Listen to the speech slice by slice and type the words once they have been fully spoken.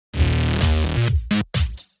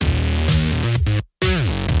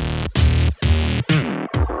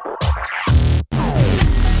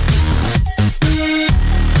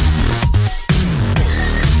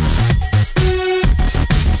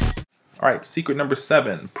right, secret number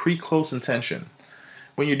 7, pre-close intention.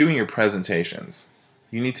 When you're doing your presentations,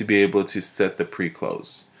 you need to be able to set the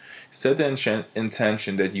pre-close. Set the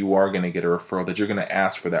intention that you are going to get a referral, that you're going to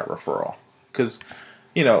ask for that referral. Because,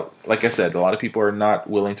 you know, like I said, a lot of people are not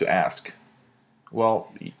willing to ask.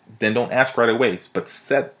 Well, then don't ask right away, but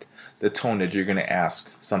set the tone that you're going to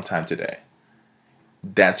ask sometime today.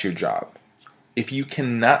 That's your job. If you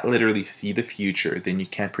cannot literally see the future, then you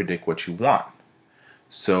can't predict what you want.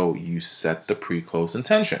 So you set the pre-close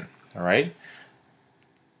intention, all right?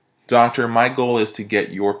 Doctor, my goal is to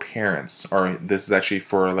get your parents, or this is actually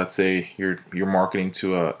for, let's say you're marketing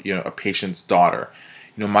to a patient's daughter.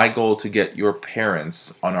 You know, my goal to get your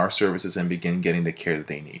parents on our services and begin getting the care that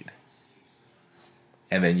they need.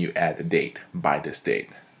 And then you add the date, by this date.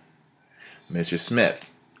 Mr. Smith,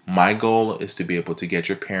 my goal is to be able to get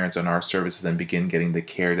your parents on our services and begin getting the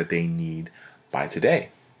care that they need by today.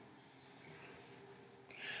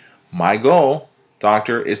 My goal,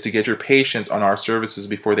 doctor, is to get your patients on our services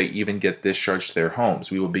before they even get discharged to their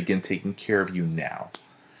homes. We will begin taking care of you now.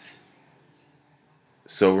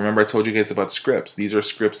 So remember I told you guys about scripts. These are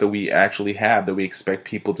scripts that we actually have, that we expect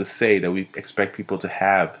people to say, that we expect people to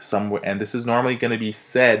have somewhere. And this is normally going to be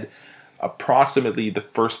said approximately the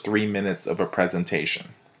first 3 minutes of a presentation.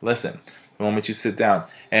 Listen, the moment you sit down,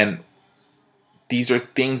 and these are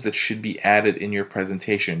things that should be added in your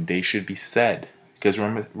presentation. They should be said. Because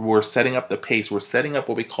remember, we're setting up the pace. We're setting up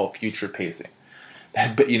what we call future pacing.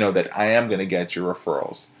 But you know that I am going to get your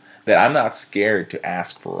referrals. That I'm not scared to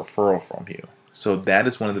ask for a referral from you. So that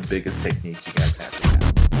is one of the biggest techniques you guys have to have.